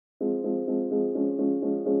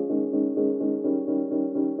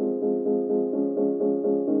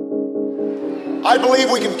I believe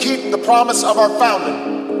we can keep the promise of our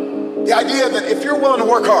founding. The idea that if you're willing to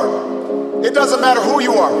work hard, it doesn't matter who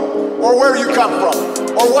you are, or where you come from,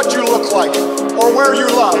 or what you look like, or where you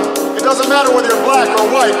love. It doesn't matter whether you're black or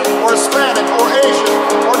white, or Hispanic, or Asian,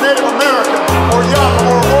 or Native American, or young,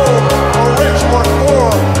 or old, or rich, or poor,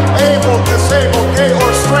 able, disabled, gay,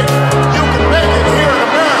 or straight. You can make it here in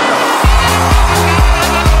America.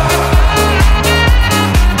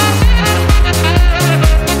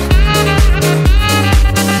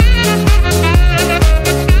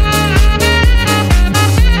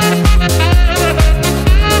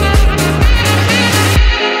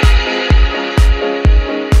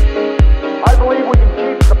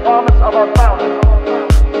 Of our founding.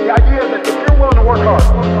 The idea that if you're willing to work hard,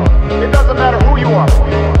 it doesn't matter who you are,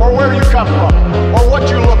 or where you come from, or what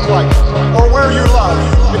you look like, or where you love.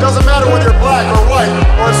 It doesn't matter whether you're black or white,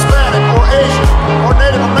 or Hispanic, or Asian, or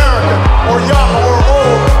Native American, or young, or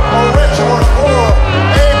old, or rich, or poor,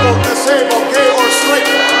 able, disabled, gay, or straight.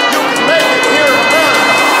 You can make it here in America.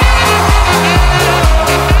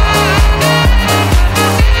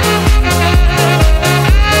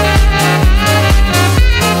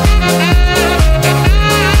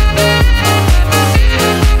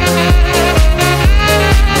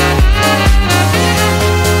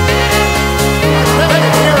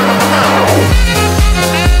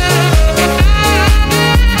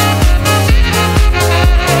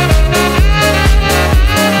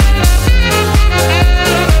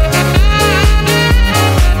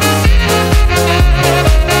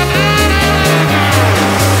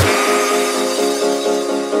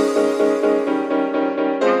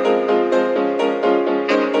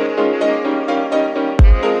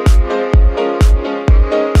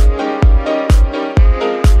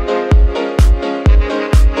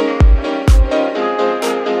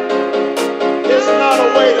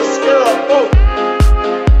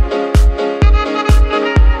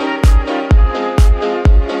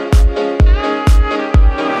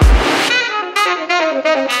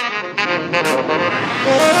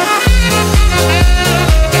 Yeah.